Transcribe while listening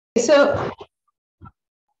So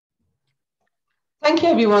thank you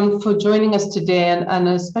everyone for joining us today, and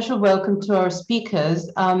a special welcome to our speakers.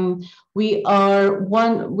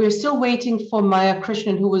 We're still waiting for Maya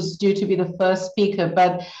Krishnan, who was due to be the first speaker,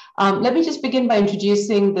 but let me just begin by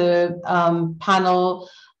introducing the panel,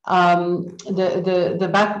 the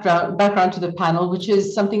background to the panel, which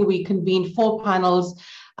is something we convened 4 panels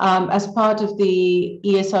as part of the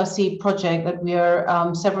ESRC project that we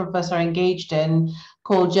are, several of us are engaged in,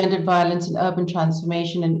 called Gendered Violence and Urban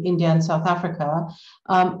Transformation in India and South Africa.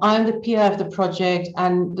 I'm the PI of the project,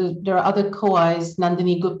 and there are other co-Is,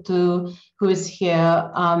 Nandini Guptu, who is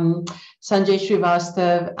here, Sanjay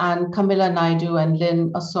Srivastav, and Camilla Naidu and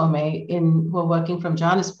Lynn Osome, who are working from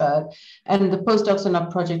Johannesburg. And the postdocs on our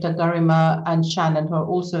project are Garima and Shannon, who are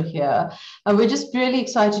also here. And we're just really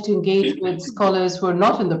excited to engage with scholars who are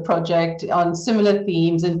not in the project on similar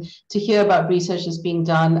themes and to hear about research that's being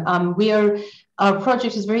done. Our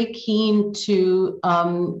project is very keen to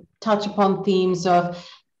touch upon themes of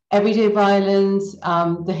everyday violence,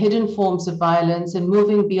 the hidden forms of violence, and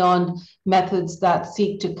moving beyond methods that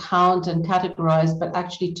seek to count and categorize, but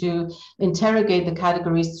actually to interrogate the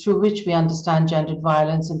categories through which we understand gendered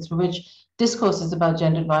violence and through which discourses about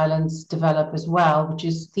gendered violence develop as well, which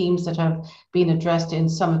is themes that have been addressed in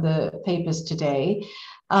some of the papers today.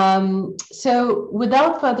 So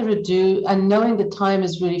without further ado, and knowing the time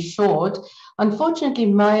is really short, unfortunately,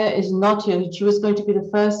 Maya is not here. She was going to be the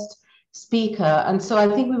first speaker. And so I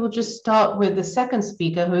think we will just start with the second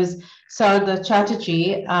speaker, who is Sarada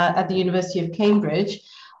Chatterjee at the University of Cambridge.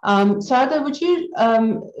 Sarada, would you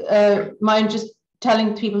mind just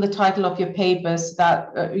telling people the title of your papers,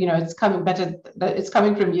 that it's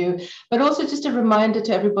coming from you, but also just a reminder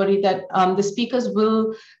to everybody that the speakers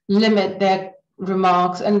will limit their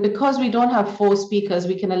remarks, and because we don't have 4 speakers,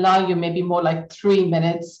 we can allow you maybe more like 3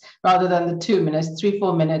 minutes rather than the 2 minutes,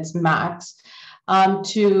 3-4 minutes max,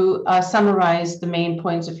 to summarize the main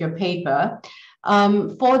points of your paper.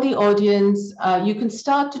 For the audience, you can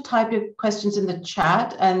start to type your questions in the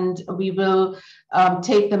chat, and we will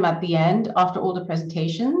take them at the end after all the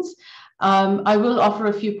presentations. I will offer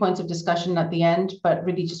a few points of discussion at the end, but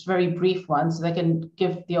really just very brief ones so they can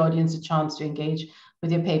give the audience a chance to engage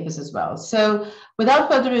with your papers as well. So without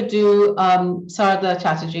further ado, Sarada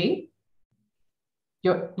Chatterjee,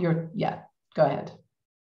 yeah, go ahead.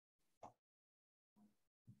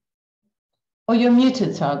 Oh, you're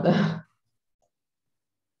muted, Sarada.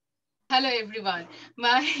 Hello, everyone.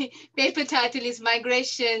 My paper title is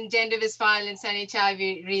Migration, Gender-Based Violence and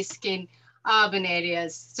HIV Risk in Urban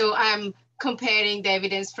Areas. So I'm comparing the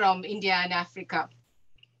evidence from India and Africa.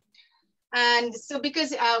 And so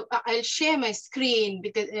because I'll share my screen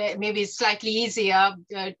because maybe it's slightly easier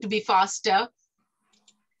to be faster.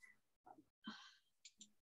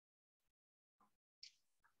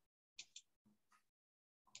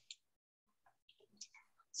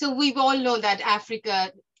 So we all know that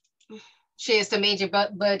Africa shares the major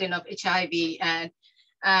burden of HIV,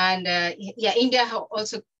 and India has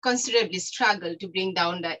also considerably struggled to bring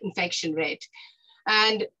down the infection rate.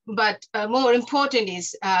 But more important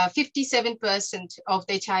is 57% of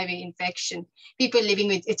the HIV infection, people living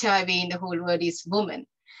with HIV in the whole world is women.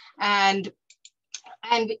 And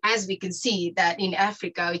as we can see that in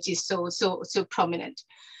Africa, which is so prominent.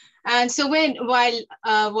 And so while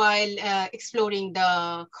exploring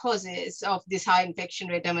the causes of this high infection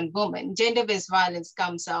rate among women, gender-based violence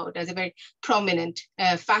comes out as a very prominent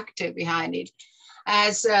factor behind it.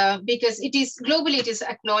 Because globally it is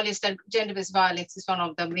acknowledged that gender-based violence is one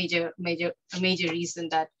of the major reason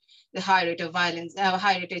that the high rate of violence,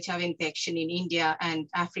 high rate of HIV infection in India and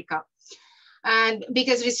Africa. And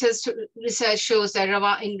because research shows that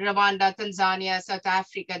in Rwanda, Tanzania, South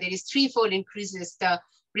Africa, there is 3-fold increases the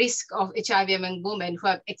risk of HIV among women who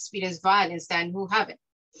have experienced violence than who haven't.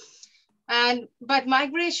 But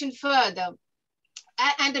migration further,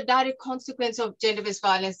 and the direct consequence of gender-based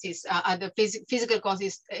violence is the physical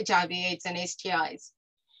causes, HIV, AIDS, and STIs.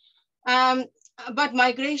 But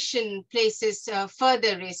migration places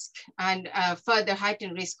further risk and further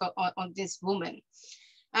heightened risk on this woman.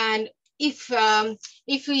 And if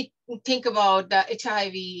we think about the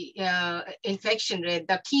HIV infection rate,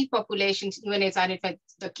 the key populations, when it's identified,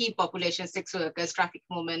 the key population, sex workers, trafficked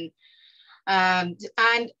women, and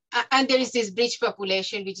there is this bridge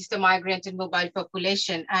population, which is the migrant and mobile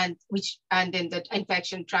population, and then the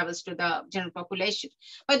infection travels to the general population.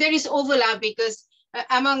 But there is overlap because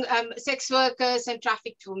among sex workers and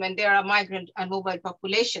trafficked women, there are migrant and mobile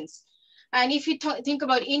populations. And if you think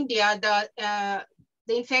about India,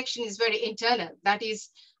 the infection is very internal. That is,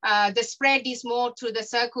 the spread is more through the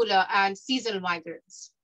circular and seasonal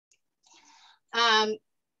migrants.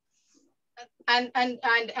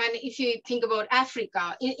 if you think about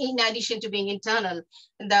Africa, in addition to being internal,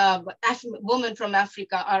 the women from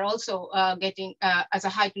Africa are also getting as a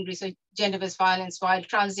heightened risk of gender-based violence while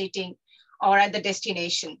transiting or at the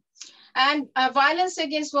destination. And violence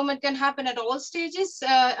against women can happen at all stages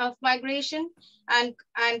of migration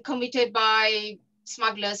and committed by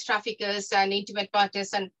smugglers, traffickers, and intimate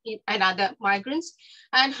partners and other migrants.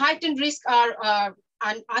 And heightened risk are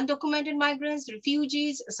undocumented migrants,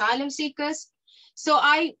 refugees, asylum seekers. So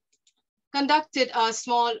I conducted a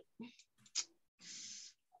small,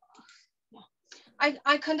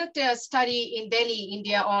 I conducted a study in Delhi,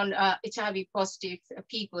 India on HIV positive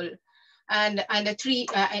people. And there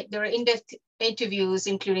were in-depth interviews,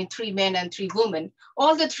 including 3 men and 3 women.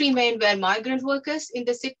 All the 3 men were migrant workers in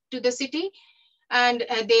the city. And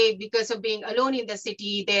they, because of being alone in the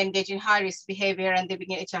city, they engage in high-risk behavior and they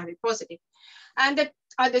became HIV positive. And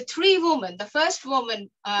the 3 women, the first woman,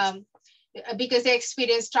 because they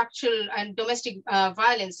experienced structural and domestic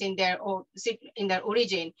violence in their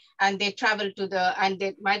origin, and they traveled and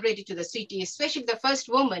they migrated to the city, especially the first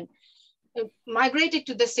woman, migrated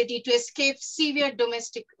to the city to escape severe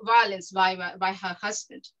domestic violence by her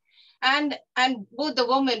husband. And both the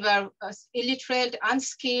women were illiterate,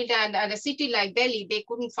 unskilled, and at a city like Delhi, they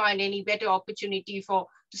couldn't find any better opportunity to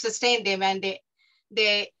sustain them, and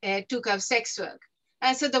they took up sex work.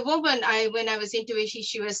 And so the woman, when I was interviewing,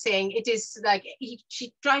 she was saying it is like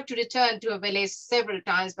she tried to return to her village several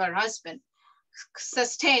times, but her husband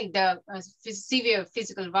sustained the severe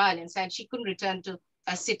physical violence, and she couldn't return to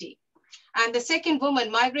a city. And the second woman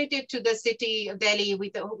migrated to the city of Delhi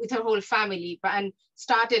with her whole family and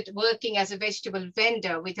started working as a vegetable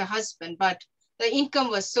vendor with her husband. But the income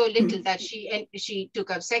was so little that she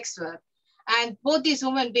took up sex work. And both these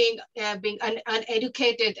women being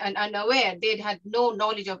uneducated and unaware, they had no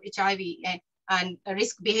knowledge of HIV and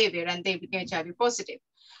risk behavior, and they became HIV positive.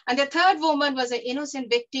 And the third woman was an innocent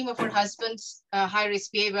victim of her husband's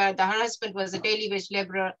high-risk behavior. Her husband was a daily wage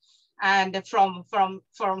laborer, and from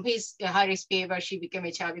his high-risk behavior, she became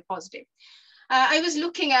HIV positive. I was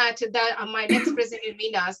looking at my next presentation,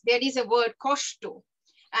 Minas. There is a word koshtu,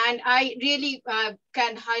 and I really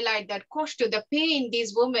can highlight that koshtu, the pain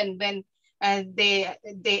these women when they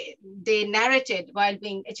narrated while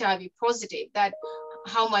being HIV positive, that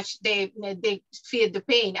how much they feared the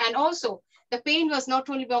pain, and also the pain was not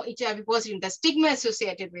only about HIV positive, the stigma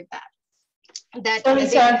associated with that. Sorry,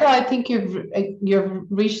 Sarah, I think you've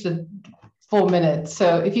reached the 4 minutes.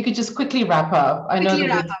 So if you could just quickly wrap up. I know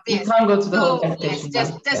that we can't go to the whole presentation.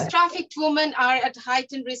 Yes, just trafficked women are at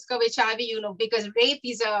heightened risk of HIV, because rape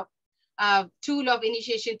is a tool of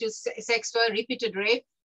initiation to sex work, repeated rape.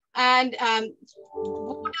 And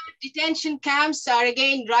border detention camps are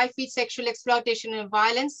again rife with sexual exploitation and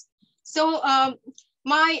violence. So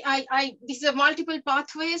these are multiple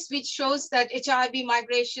pathways which shows that HIV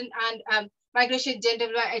migration and migration gender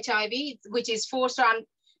HIV, which is forced on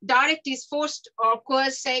direct is forced or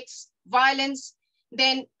coerced sex, violence,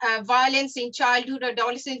 then violence in childhood,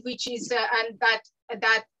 adolescence, which is and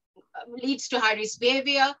that leads to high risk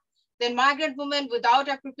behavior. Then migrant women without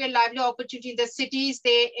appropriate livelihood opportunity in the cities,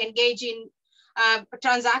 they engage in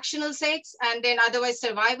transactional sex and then otherwise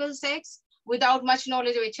survival sex without much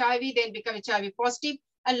knowledge of HIV, then become HIV positive.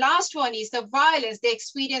 And last one is the violence they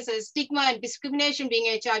experience as stigma and discrimination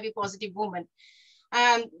being HIV positive woman.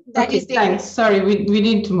 Thanks. Sorry, we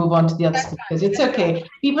need to move on to the other speakers. It's okay.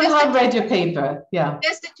 People have read your paper. Yeah.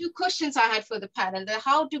 That's the 2 questions I had for the panel: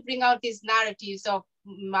 how to bring out these narratives of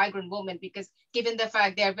migrant women, because given the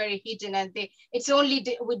fact they are very hidden and it's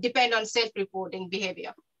only would depend on self-reporting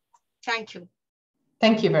behavior. Thank you.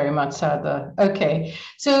 Thank you very much, Sada. Okay,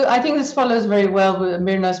 so I think this follows very well.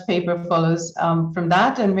 Mirna's paper follows from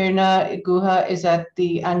that, and Mirna Guha is at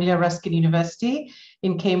the Anglia Ruskin University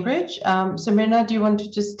in Cambridge. So Mirna, do you want to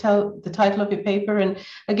just tell the title of your paper? And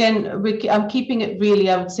again, I'm keeping it really,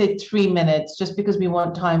 I would say 3 minutes, just because we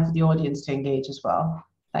want time for the audience to engage as well.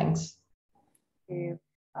 Thanks.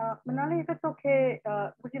 Manali, if it's okay,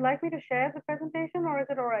 would you like me to share the presentation, or is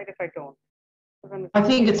it all right if I don't? I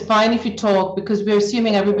think it's fine if you talk, because we're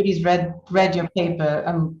assuming everybody's read your paper.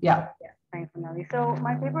 Yeah. Thanks, Manali. So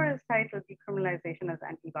my paper is titled Decriminalization as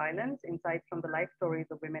Anti-Violence, Insights from the Life Stories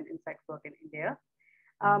of Women in Sex Work in India.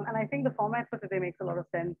 And I think the format for today makes a lot of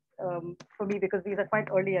sense for me, because these are quite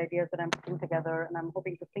early ideas that I'm putting together, and I'm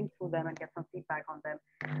hoping to think through them and get some feedback on them.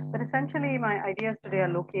 But essentially, my ideas today are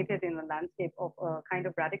located in the landscape of a kind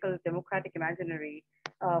of radical democratic imaginary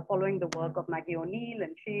following the work of Maggie O'Neill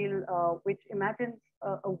and Sheil, which imagines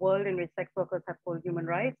a world in which sex workers have full human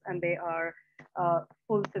rights and they are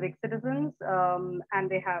full civic citizens, and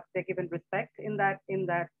they're given respect in that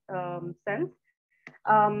sense.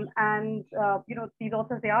 These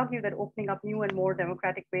authors, they argue that opening up new and more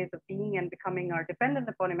democratic ways of being and becoming are dependent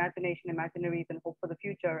upon imagination, imaginaries, and hope for the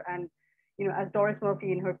future. And as Doris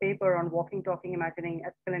Murphy in her paper on Walking, Talking, Imagining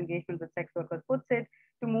Ethical Engagement with Sex Workers puts it,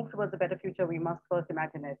 to move towards a better future, we must first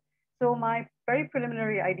imagine it. So my very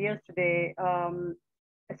preliminary ideas today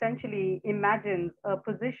essentially imagines a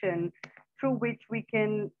position through which we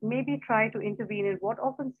can maybe try to intervene in what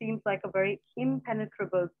often seems like a very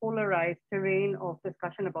impenetrable, polarized terrain of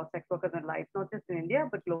discussion about sex workers and life, not just in India,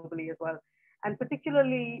 but globally as well. And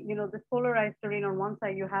particularly, this polarized terrain, on one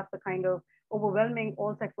side, you have the kind of overwhelming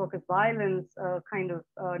all sex workers violence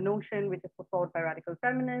notion, which is put forward by radical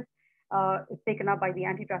feminists. It's taken up by the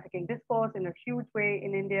anti-trafficking discourse in a huge way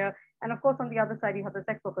in India. And of course, on the other side, you have the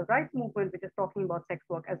sex workers' rights movement, which is talking about sex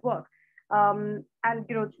work as work.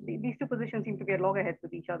 These two positions seem to be at loggerheads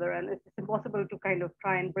with each other, and it's impossible to kind of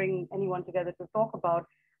try and bring anyone together to talk about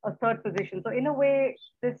a third position. So in a way,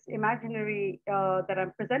 this imaginary that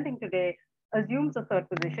I'm presenting today assumes a third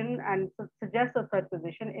position and suggests a third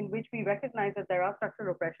position in which we recognize that there are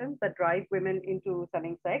structural oppressions that drive women into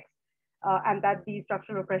selling sex, and that these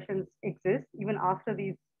structural oppressions exist even after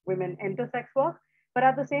these women enter sex work. But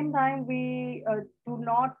at the same time, we do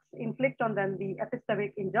not inflict on them the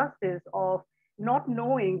epistemic injustice of not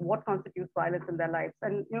knowing what constitutes violence in their lives.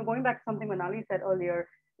 And going back to something Manali said earlier,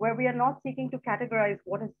 where we are not seeking to categorize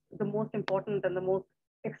what is the most important and the most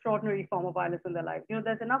extraordinary form of violence in their lives.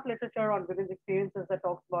 There's enough literature on women's experiences that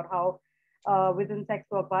talks about how within sex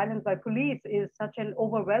work, violence by police is such an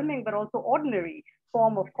overwhelming but also ordinary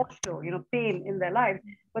form of kosho, pain in their lives.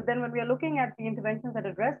 But then when we are looking at the interventions that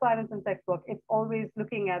address violence in sex work, it's always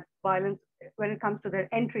looking at violence when it comes to their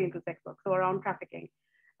entry into sex work, so around trafficking.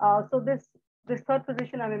 So this third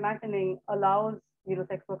position I'm imagining allows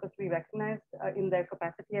sex workers to be recognized in their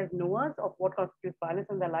capacity as knowers of what constitutes violence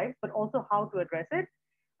in their lives, but also how to address it.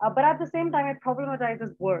 But at the same time, it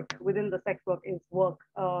problematizes work within the sex work is work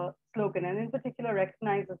slogan, and in particular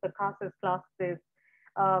recognizes the casteist,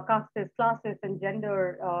 classist, and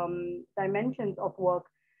gender dimensions of work,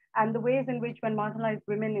 and the ways in which when marginalized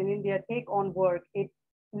women in India take on work, it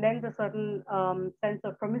lends a certain sense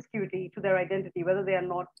of promiscuity to their identity,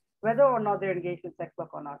 whether or not they're engaged in sex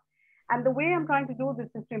work or not. And the way I'm trying to do this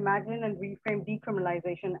is to imagine and reframe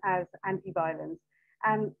decriminalization as anti-violence.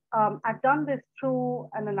 And I've done this through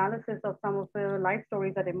an analysis of some of the life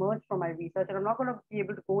stories that emerged from my research. And I'm not going to be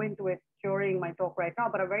able to go into it during my talk right now,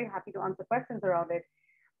 but I'm very happy to answer questions around it.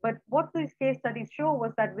 But what these case studies show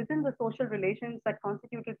was that within the social relations that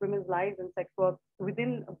constituted women's lives in sex work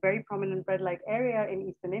within a very prominent red light area in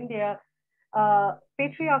Eastern India,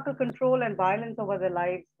 patriarchal control and violence over their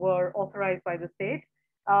lives were authorized by the state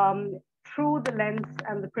through the lens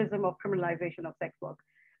and the prism of criminalization of sex work.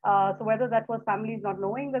 So whether that was families not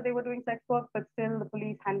knowing that they were doing sex work, but still the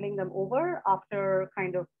police handling them over after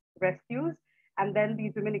kind of rescues, and then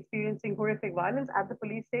these women experiencing horrific violence at the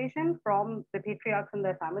police station from the patriarchs and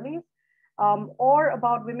their families, or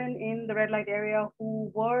about women in the red light area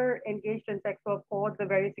who were engaged in sex work for the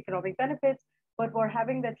various economic benefits, but were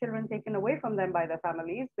having their children taken away from them by their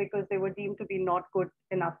families because they were deemed to be not good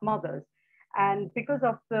enough mothers. And because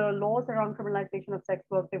of the laws around criminalization of sex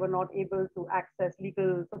work, they were not able to access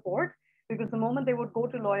legal support, because the moment they would go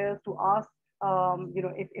to lawyers to ask,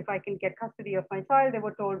 if I can get custody of my child, they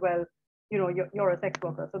were told, well, you're a sex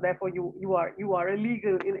worker, so therefore you are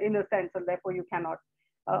illegal in a sense, and therefore you cannot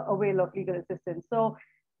avail of legal assistance. So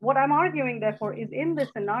what I'm arguing, therefore, is in this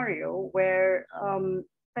scenario where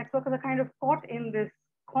sex workers are kind of caught in this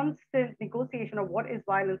constant negotiation of what is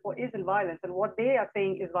violence, what isn't violence, and what they are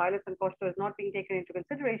saying is violence and kosher is not being taken into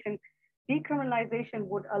consideration, decriminalization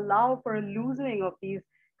would allow for a loosening of these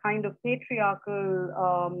kind of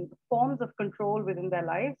patriarchal forms of control within their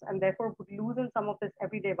lives, and therefore would loosen some of this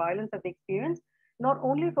everyday violence that they experience, not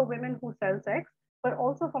only for women who sell sex, but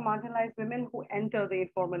also for marginalized women who enter the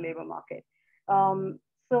informal labor market.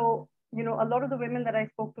 So, a lot of the women that I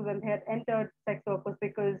spoke to when they had entered sex work was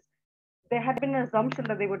because there had been an assumption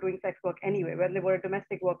that they were doing sex work anyway. When they were a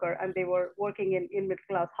domestic worker and they were working in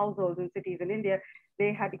middle-class households in cities in India,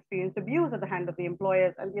 they had experienced abuse at the hand of the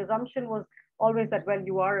employers. And the assumption was always that, well,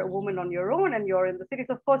 you are a woman on your own and you're in the cities,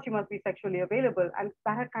 of course you must be sexually available. And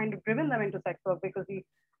that had kind of driven them into sex work, because the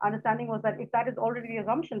understanding was that if that is already the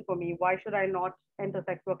assumption for me, why should I not enter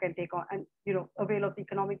sex work and take on and avail of the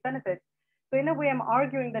economic benefits? So in a way, I'm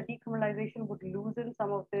arguing that decriminalization would loosen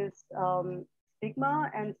some of this stigma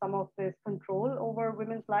and some of this control over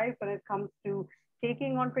women's lives when it comes to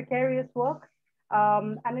taking on precarious work.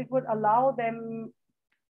 And it would allow them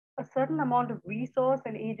a certain amount of resource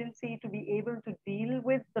and agency to be able to deal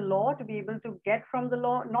with the law, to be able to get from the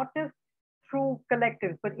law, not just through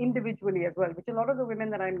collectives, but individually as well, which a lot of the women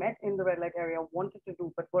that I met in the red light area wanted to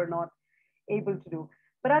do, but were not able to do.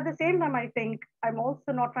 But at the same time, I think I'm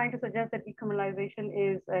also not trying to suggest that decriminalization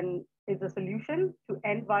is a solution to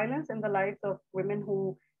end violence in the lives of women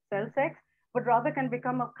who sell sex, but rather can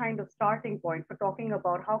become a kind of starting point for talking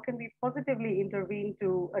about how can we positively intervene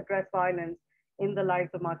to address violence in the lives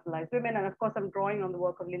of marginalized women. And of course, I'm drawing on the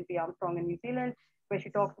work of Lindsay Armstrong in New Zealand, where she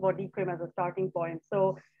talks about decrim as a starting point.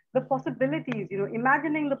 So the possibilities,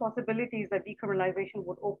 imagining the possibilities that decriminalization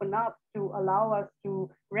would open up to allow us to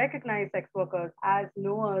recognize sex workers as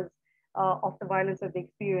knowers of the violence that they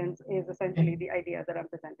experience is essentially the idea that I'm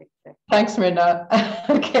presenting today. Thanks, Rina.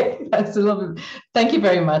 Okay, that's a little bit, thank you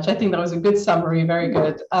very much. I think that was a good summary, very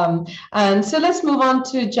good. And so let's move on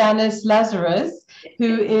to Janice Lazarus,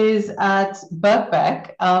 who is at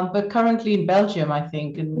Birkbeck, but currently in Belgium, I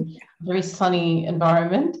think, in a very sunny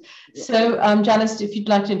environment. So Janice, if you'd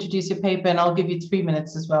like to introduce your paper, and I'll give you 3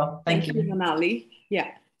 minutes as well. Thank you. Manali.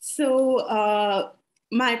 Yeah, so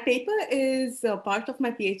my paper is part of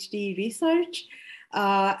my PhD research,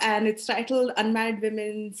 and it's titled Unmarried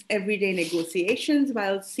Women's Everyday Negotiations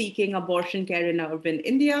While Seeking Abortion Care in Urban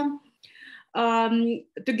India. To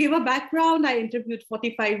give a background, I interviewed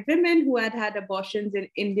 45 women who had had abortions in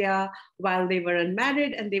India while they were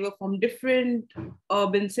unmarried, and they were from different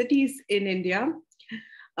urban cities in India.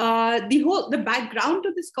 The background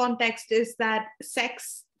to this context is that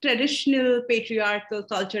traditional patriarchal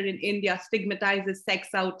culture in India stigmatizes sex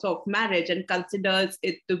out of marriage and considers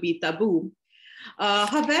it to be taboo.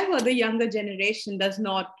 However, the younger generation does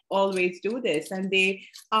not always do this, and they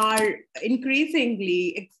are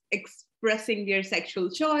increasingly expressing their sexual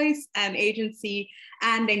choice and agency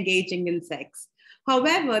and engaging in sex.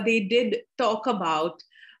 However, they did talk about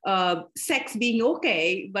sex being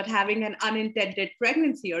okay, but having an unintended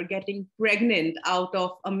pregnancy or getting pregnant out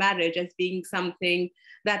of a marriage as being something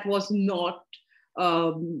that was not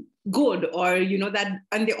good, or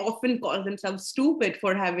and they often call themselves stupid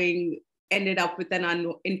for having ended up with an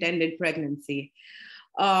unintended pregnancy.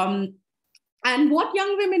 And what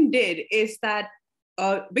young women did is that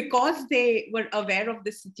because they were aware of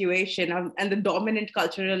the situation and the dominant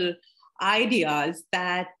cultural ideas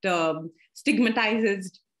that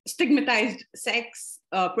stigmatized sex,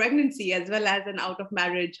 pregnancy, as well as an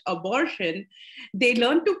out-of-marriage abortion, they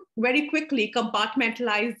learned to very quickly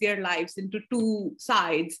compartmentalize their lives into two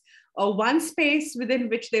sides. One space within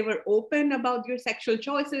which they were open about their sexual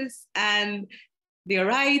choices and their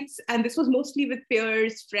rights, and this was mostly with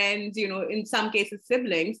peers, friends, in some cases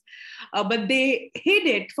siblings, but they hid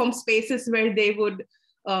it from spaces where they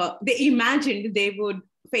imagined they would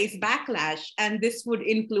face backlash, and this would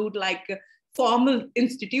include like formal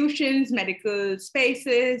institutions, medical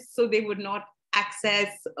spaces, so they would not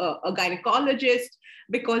access a gynecologist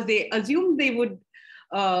because they assumed they would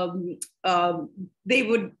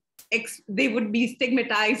be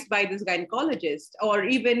stigmatized by this gynecologist, or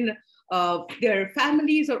even their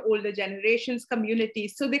families or older generations,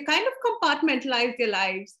 communities. So they kind of compartmentalize their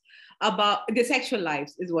lives, about their sexual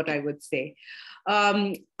lives is what I would say.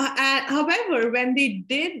 However, when they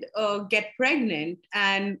did get pregnant,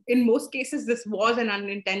 and in most cases this was an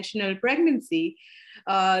unintentional pregnancy,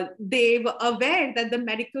 they were aware that the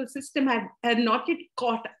medical system had not yet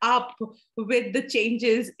caught up with the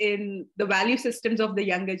changes in the value systems of the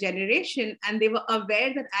younger generation, and they were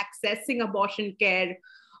aware that accessing abortion care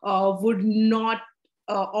would not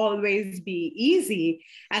always be easy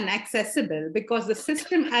and accessible, because the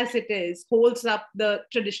system as it is holds up the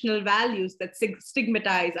traditional values that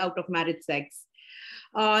stigmatize out of marriage sex.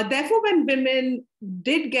 Therefore, when women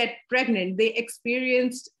did get pregnant, they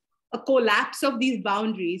experienced a collapse of these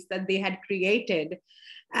boundaries that they had created,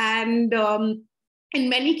 and in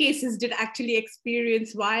many cases did actually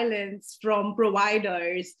experience violence from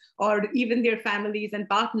providers or even their families and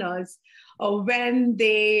partners when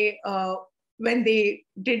they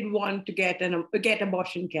did want to get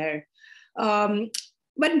abortion care.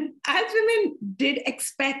 But as women did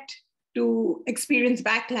expect to experience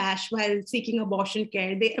backlash while seeking abortion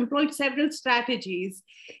care, they employed several strategies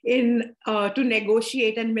to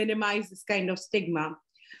negotiate and minimize this kind of stigma,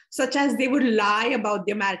 such as they would lie about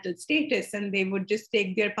their marital status, and they would just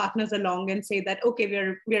take their partners along and say that,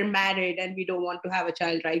 okay, we're married and we don't want to have a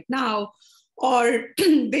child right now. Or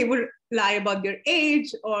they would lie about their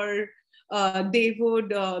age, or they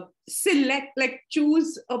would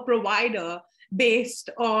choose a provider based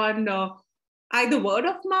on either word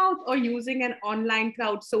of mouth or using an online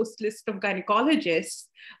crowdsourced list of gynecologists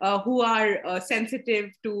who are sensitive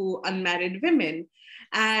to unmarried women.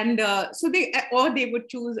 And so they would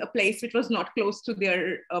choose a place which was not close to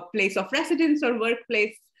their place of residence or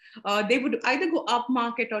workplace. They would either go up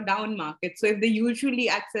market or down market. So if they usually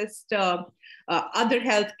accessed other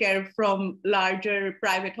healthcare from larger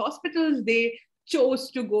private hospitals, they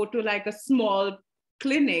chose to go to like a small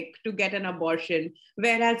clinic to get an abortion.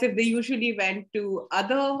 Whereas if they usually went to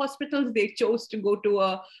other hospitals, they chose to go to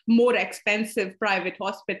a more expensive private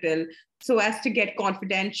hospital so as to get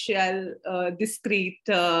confidential, discreet,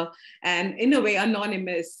 and in a way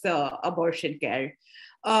anonymous abortion care.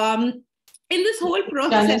 In this whole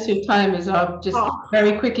process, Janice, your time is up. Just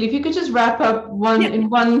very quickly, if you could just wrap up in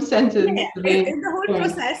one sentence. In the whole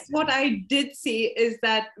process, what I did see is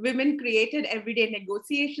that women created everyday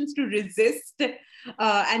negotiations to resist,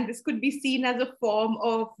 and this could be seen as a form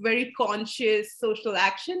of very conscious social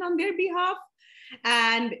action on their behalf.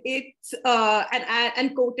 And it's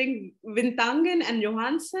and quoting Vintangen and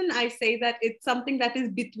Johansson, I say that it's something that is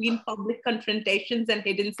between public confrontations and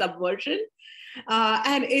hidden subversion.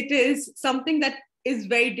 And it is something that is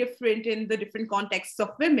very different in the different contexts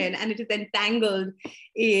of women, and it is entangled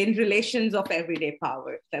in relations of everyday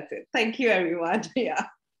power. That's it. Thank you, everyone. Yeah.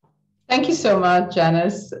 Thank you so much,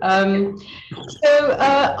 Janice. I'm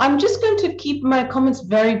just going to keep my comments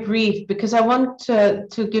very brief because I want to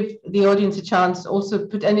give the audience a chance to also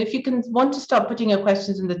put, and if you want to start putting your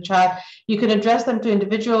questions in the chat, you can address them to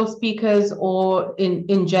individual speakers or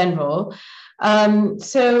in general. Because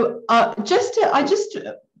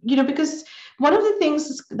one of the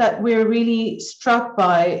things that we're really struck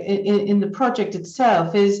by in the project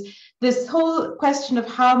itself is this whole question of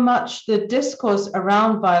how much the discourse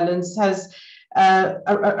around violence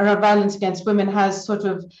around violence against women has sort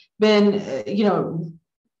of been,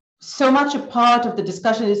 so much a part of the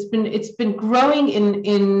discussion. It's been growing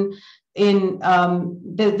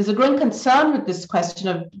there's a growing concern with this question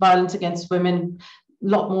of violence against women. A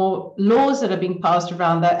lot more laws that are being passed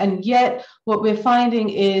around that, and yet what we're finding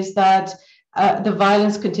is that the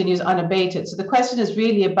violence continues unabated. So the question is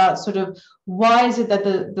really about sort of why is it that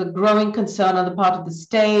the growing concern on the part of the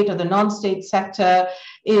state or the non-state sector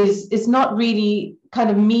is not really kind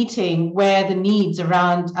of meeting where the needs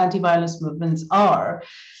around anti-violence movements are.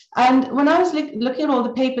 And when I was looking at all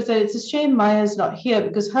the papers, it's a shame Maya's not here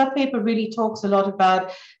because her paper really talks a lot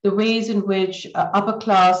about the ways in which upper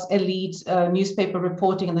class elite newspaper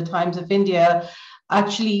reporting in the Times of India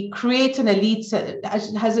actually creates an elite,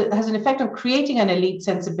 has an effect on creating an elite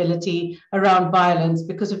sensibility around violence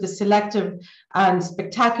because of the selective and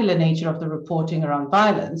spectacular nature of the reporting around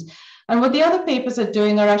violence. And what the other papers are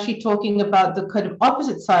doing are actually talking about the kind of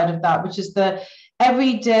opposite side of that, which is the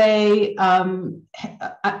everyday and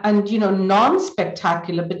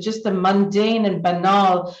non-spectacular, but just the mundane and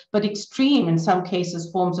banal, but extreme in some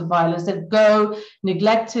cases, forms of violence that go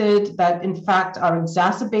neglected, that in fact are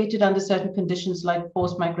exacerbated under certain conditions like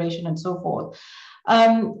forced migration and so forth.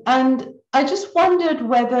 And I just wondered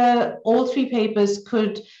whether all three papers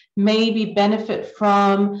could maybe benefit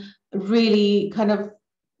from really kind of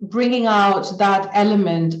bringing out that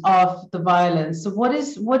element of the violence. So what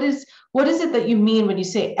is it that you mean when you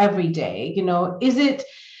say every day? Are you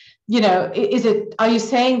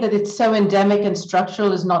saying that it's so endemic and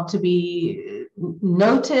structural as not to be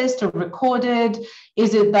noticed or recorded?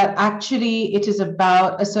 Is it that actually it is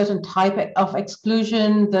about a certain type of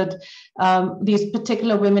exclusion that these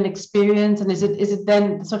particular women experience? And is it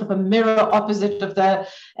then sort of a mirror opposite of the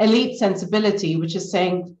elite sensibility, which is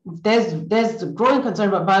saying there's the growing concern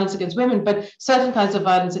about violence against women, but certain kinds of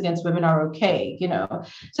violence against women are okay,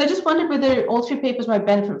 So I just wondered whether all three papers might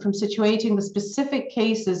benefit from situating the specific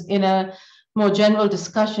cases in a more general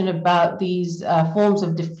discussion about these forms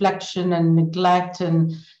of deflection and neglect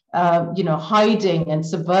and hiding and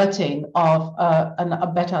subverting of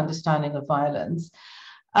a better understanding of violence.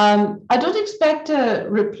 I don't expect a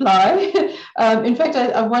reply. In fact,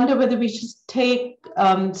 I wonder whether we should take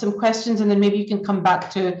some questions and then maybe you can come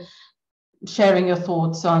back to sharing your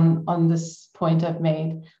thoughts on this point I've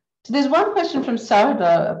made. So there's one question from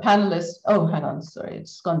Sarda, a panelist. Oh, hang on, sorry,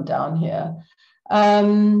 it's gone down here.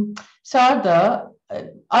 Sarda,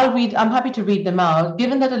 I'm happy to read them out.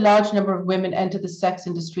 Given that a large number of women enter the sex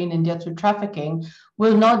industry in India through trafficking,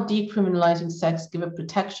 will not decriminalizing sex give a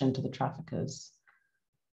protection to the traffickers?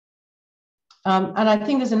 And I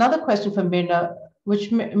think there's another question from Mirna,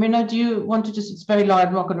 which Mirna, do you want to just, it's very long,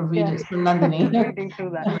 I'm not going to read it, it's from Nandini. Reading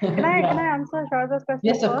through that. Can I answer Sharda's question?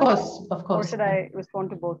 Yes, of course. Or should I respond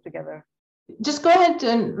to both together? Just go ahead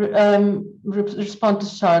and respond to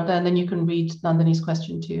Sharda, and then you can read Nandini's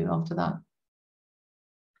question to you after that.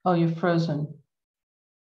 Oh, you're frozen.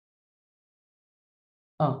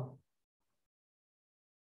 Oh.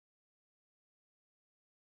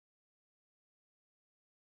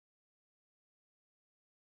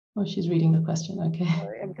 Oh, she's reading the question. Okay.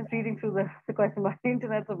 I'm just reading through the question. My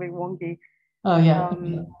internet's a bit wonky. Oh, yeah.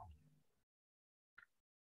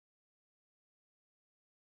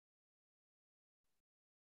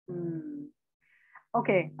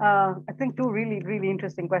 Okay, I think two really, really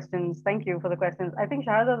interesting questions. Thank you for the questions. I think,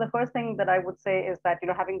 Sharada, the first thing that I would say is that,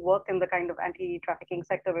 having worked in the kind of anti-trafficking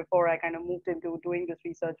sector before I kind of moved into doing this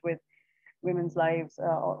research with women's lives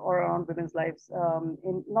or around women's lives,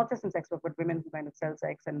 in not just in sex work, but women who kind of sell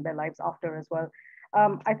sex and their lives after as well.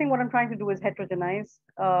 I think what I'm trying to do is heterogenize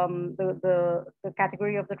the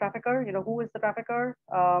category of the trafficker. Who is the trafficker?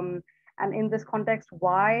 And in this context,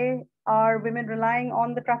 why are women relying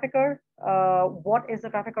on the trafficker? What is the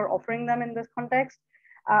trafficker offering them in this context?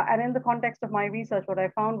 And in the context of my research, what I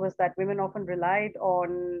found was that women often relied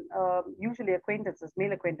on usually acquaintances,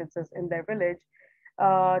 male acquaintances in their village,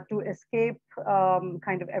 to escape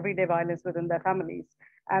kind of everyday violence within their families.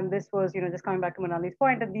 And this was, just coming back to Manali's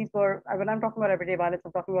point, and these were, when I'm talking about everyday violence,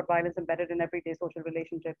 I'm talking about violence embedded in everyday social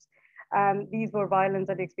relationships. And these were violence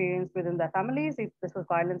that they experienced within their families. This was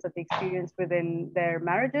violence that they experienced within their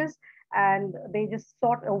marriages. And they just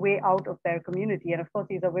sought a way out of their community. And of course,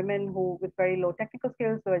 these are women who, with very low technical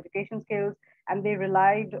skills, low education skills, and they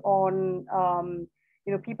relied on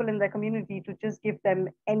people in their community to just give them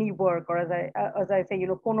any work, or as I say,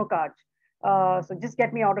 kono kaj. So just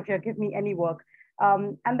get me out of here, give me any work.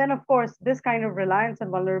 And then, of course, this kind of reliance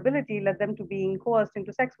and vulnerability led them to being coerced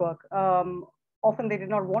into sex work. Often they did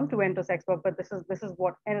not want to enter sex work, but this is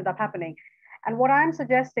what ended up happening. And what I'm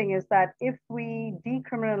suggesting is that if we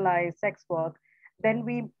decriminalize sex work, then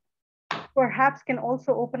we perhaps can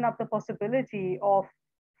also open up the possibility of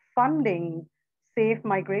funding safe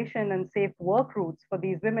migration and safe work routes for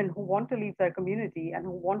these women who want to leave their community and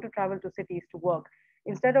who want to travel to cities to work.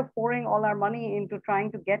 Instead of pouring all our money into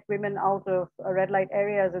trying to get women out of red light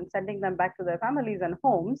areas and sending them back to their families and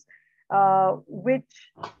homes,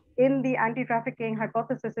 which in the anti-trafficking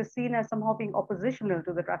hypothesis is seen as somehow being oppositional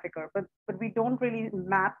to the trafficker, but we don't really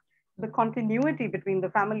map the continuity between the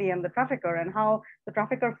family and the trafficker, and how the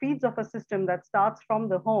trafficker feeds off a system that starts from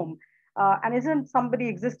the home. And isn't somebody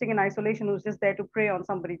existing in isolation who's just there to prey on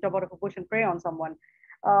somebody, jump out of a bush and prey on someone.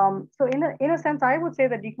 So in a sense, I would say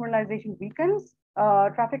that decriminalization weakens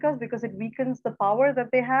traffickers because it weakens the power that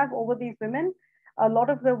they have over these women. A lot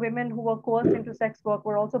of the women who were coerced into sex work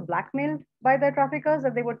were also blackmailed by their traffickers,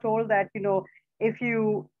 and they were told that, if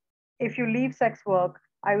you leave sex work,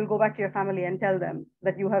 I will go back to your family and tell them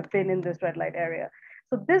that you have been in this red light area.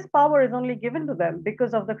 So this power is only given to them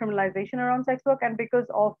because of the criminalization around sex work and because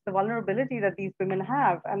of the vulnerability that these women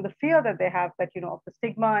have and the fear that they have that, of the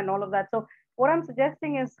stigma and all of that. So what I'm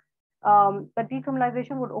suggesting is that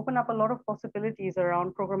decriminalization would open up a lot of possibilities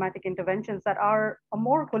around programmatic interventions that are a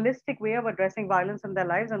more holistic way of addressing violence in their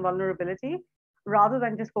lives and vulnerability, rather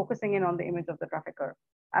than just focusing in on the image of the trafficker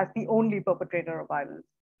as the only perpetrator of violence.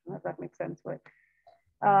 If that makes sense. Right?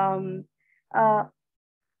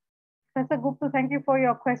 Professor Gupta, thank you for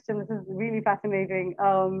your question. This is really fascinating.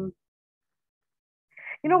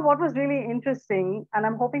 What was really interesting, and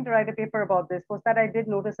I'm hoping to write a paper about this, was that I did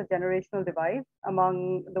notice a generational divide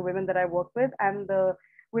among the women that I worked with, and the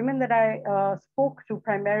women that I spoke to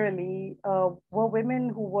primarily were women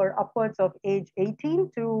who were upwards of age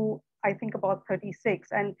 18 to, I think, about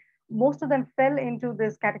 36. And most of them fell into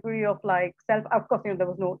this category of like of course, there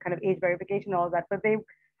was no kind of age verification, all that, but they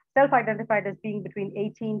self-identified as being between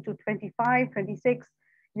 18 to 25, 26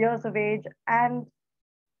 years of age. And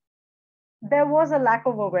there was a lack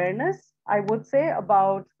of awareness, I would say,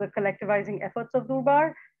 about the collectivizing efforts of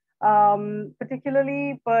Durbar,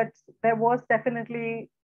 particularly, but there was definitely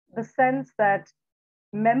the sense that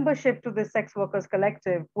membership to the sex workers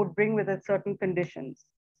collective would bring with it certain conditions.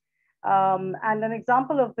 And an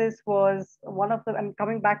example of this was one of the, and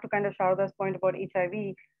coming back to kind of Sharada's point about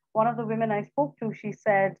HIV, one of the women I spoke to, she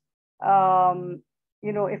said,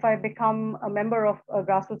 if I become a member of a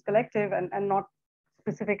grassroots collective and not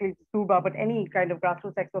specifically Durbar, but any kind of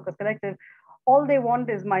grassroots sex workers collective, all they want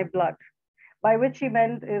is my blood. By which she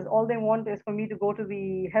meant is all they want is for me to go to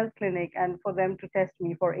the health clinic and for them to test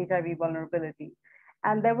me for HIV vulnerability.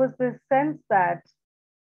 And there was this sense that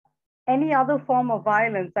any other form of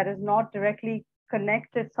violence that is not directly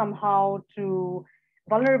connected somehow to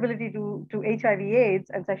vulnerability to HIV/AIDS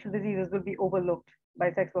and sexual diseases will be overlooked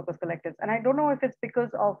by sex workers collectives. And I don't know if it's because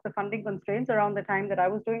of the funding constraints around the time that I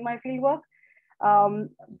was doing my field work,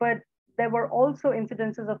 but there were also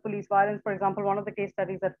incidences of police violence. For example, one of the case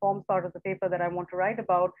studies that forms part of the paper that I want to write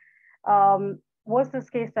about was this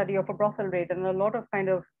case study of a brothel raid, and a lot of kind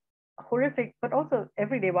of horrific, but also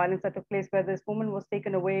everyday violence that took place, where this woman was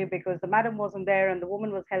taken away because the madam wasn't there, and the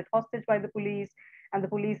woman was held hostage by the police. And the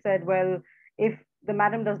police said, well, if the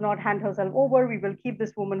madam does not hand herself over, we will keep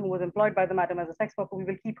this woman who was employed by the madam as a sex worker, we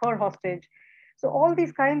will keep her hostage. So all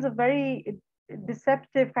these kinds of very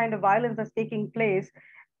deceptive kind of violence that's taking place.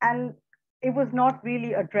 And it was not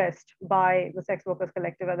really addressed by the sex workers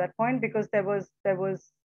collective at that point, because there was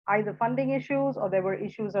either funding issues, or there were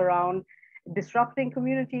issues around disrupting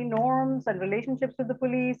community norms and relationships with the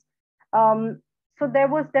police. So there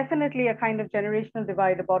was definitely a kind of generational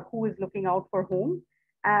divide about who is looking out for whom,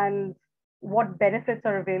 and what benefits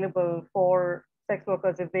are available for sex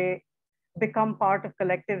workers if they become part of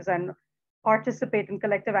collectives and participate in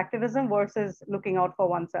collective activism versus looking out for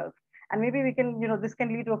oneself. And maybe we can, this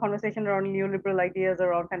can lead to a conversation around neoliberal ideas,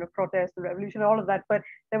 around kind of protest and revolution, all of that. But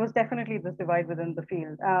there was definitely this divide within the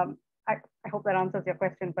field. I hope that answers your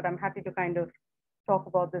question, but I'm happy to kind of talk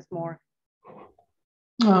about this more.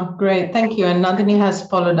 Oh, great. Thank you. And Nandini has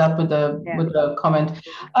followed up with a comment.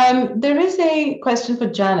 There is a question for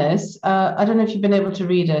Janice. I don't know if you've been able to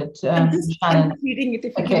read it. I'm just reading it.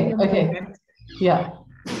 If you okay. Give me a moment. Yeah.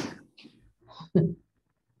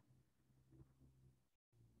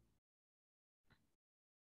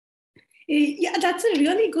 Yeah, that's a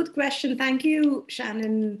really good question. Thank you,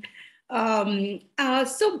 Shannon.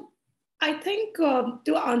 So I think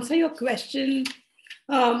to answer your question,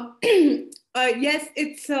 yes,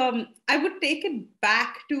 it's, I would take it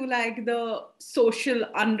back to like the social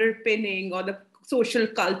underpinning or the social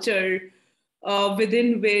culture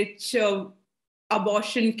within which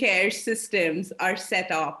abortion care systems are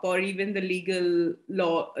set up, or even the legal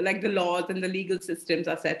law, like the laws and the legal systems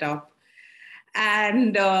are set up.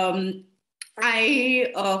 And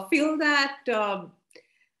I feel that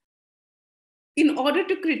in order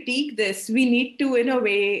to critique this, we need to, in a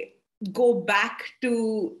way, go back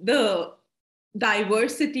to the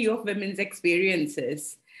diversity of women's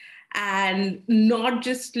experiences, and not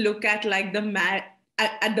just look at like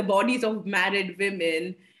at the bodies of married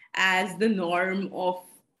women as the norm of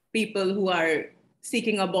people who are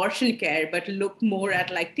seeking abortion care, but look more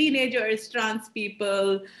at like teenagers, trans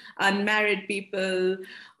people, unmarried people,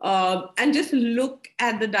 and just look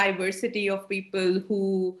at the diversity of people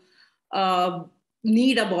who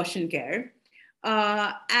need abortion care.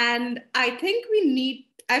 And I think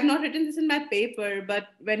I've not written this in my paper, but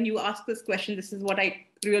when you ask this question, this is what I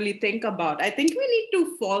really think about. I think we need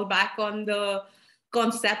to fall back on the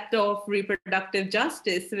concept of reproductive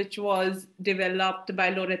justice, which was developed by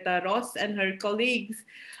Loretta Ross and her colleagues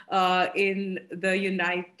in the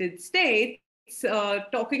United States,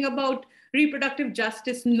 talking about reproductive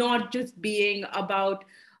justice not just being about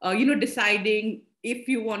deciding if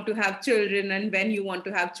you want to have children and when you want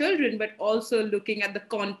to have children, but also looking at the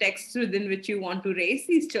context within which you want to raise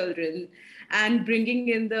these children, and bringing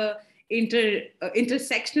in the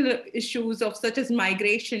intersectional issues of such as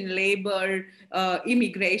migration, labor,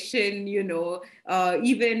 immigration,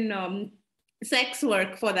 even sex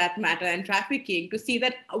work for that matter, and trafficking, to see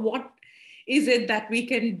that what is it that we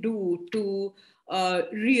can do to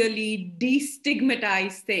really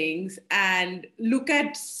destigmatize things and look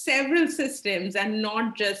at several systems, and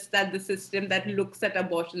not just at the system that looks at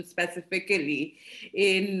abortion specifically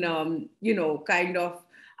in, kind of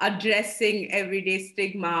addressing everyday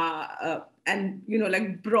stigma and,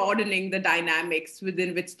 like broadening the dynamics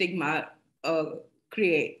within which stigma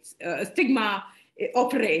stigma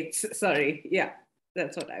operates. Sorry. Yeah,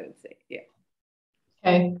 that's what I would say. Yeah.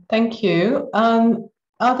 Okay, thank you.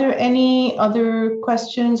 Are there any other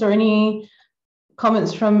questions or any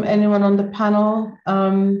comments from anyone on the panel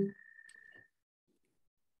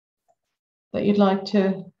that you'd like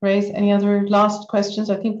to raise? Any other last questions?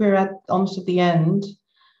 I think we're almost at the end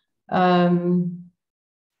of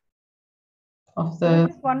the. I'm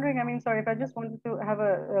just wondering. I mean, sorry, if I just wanted to have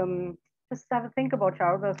a think about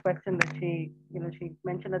Sharda's question that she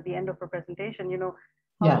mentioned at the end of her presentation.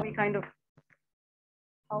 How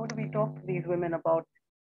do we talk to these women about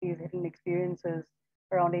these hidden experiences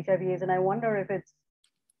around HIV/AIDS? And I wonder if it's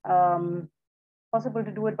possible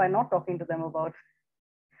to do it by not talking to them about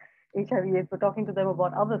HIV/AIDS, but talking to them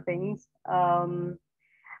about other things. I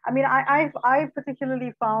mean, I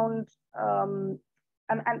particularly found, and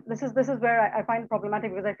this is where I find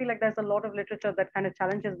problematic, because I feel like there's a lot of literature that kind of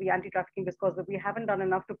challenges the anti-trafficking discourse, but we haven't done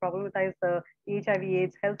enough to problematize the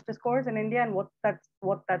HIV/AIDS health discourse in India, and what that's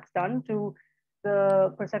done to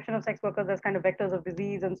the perception of sex workers as kind of vectors of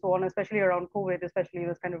disease and so on, especially around COVID, especially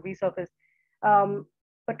this kind of resurfaced.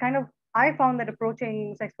 But kind of I found that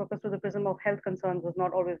approaching sex workers through the prism of health concerns was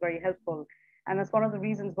not always very helpful. And that's one of the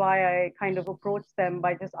reasons why I kind of approached them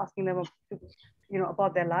by just asking them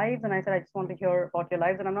about their lives. And I said, I just want to hear about your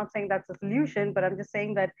lives. And I'm not saying that's a solution, but I'm just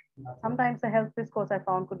saying that sometimes the health discourse I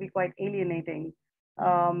found could be quite alienating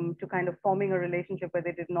to kind of forming a relationship where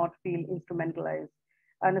they did not feel instrumentalized.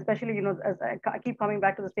 And especially, as I keep coming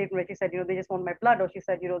back to the statement where she said, they just want my blood, or she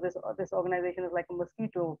said, this organization is like a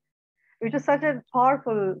mosquito, which is such a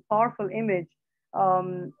powerful image.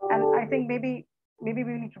 And I think maybe we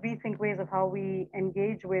need to rethink ways of how we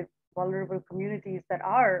engage with vulnerable communities that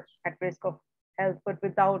are at risk of health, but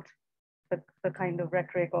without the kind of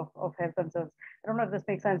rhetoric of health concerns. I don't know if this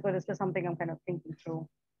makes sense, but it's just something I'm kind of thinking through.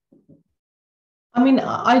 I mean,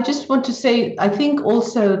 I just want to say, I think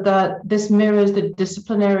also that this mirrors the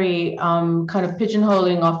disciplinary kind of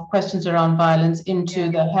pigeonholing of questions around violence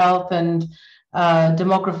into the health and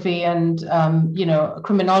demography and,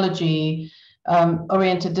 criminology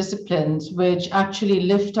oriented disciplines, which actually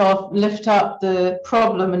lift up the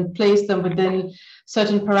problem and place them within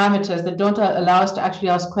certain parameters that don't allow us to actually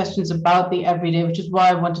ask questions about the everyday, which is why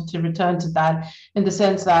I wanted to return to that, in the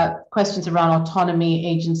sense that questions around autonomy,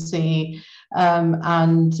 agency,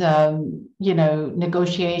 and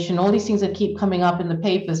negotiation, all these things that keep coming up in the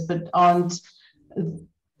papers, but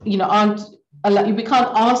we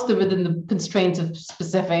can't ask them within the constraints of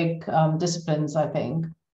specific disciplines, I think,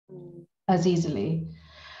 as easily.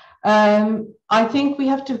 I think we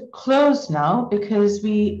have to close now because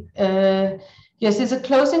yes, there's a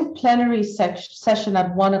closing plenary session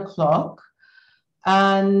at 1 o'clock,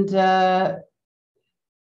 and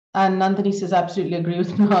Nandini says, absolutely agree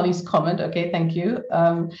with Nali's comment. Okay, thank you.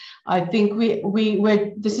 I think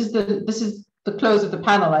this is the close of the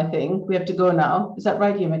panel. I think we have to go now. Is that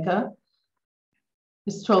right, Yumika?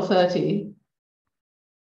 It's 12:30.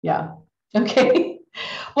 Yeah. Okay.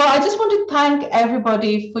 Well, I just want to thank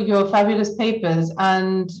everybody for your fabulous papers,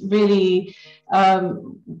 and really,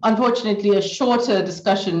 unfortunately, a shorter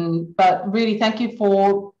discussion, but really thank you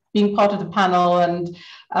for being part of the panel, and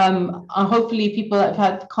hopefully people that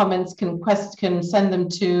have had comments can send them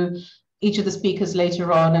to each of the speakers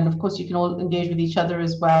later on, and of course you can all engage with each other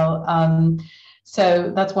as well.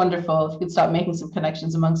 So that's wonderful if you could start making some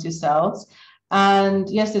connections amongst yourselves. And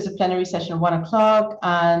yes, there's a plenary session at 1 o'clock,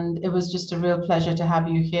 and it was just a real pleasure to have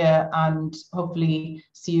you here, and hopefully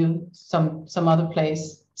see you some other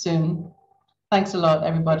place soon. Thanks a lot,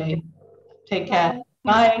 everybody. Take care.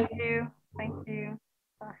 Bye. Thank you. Thank you.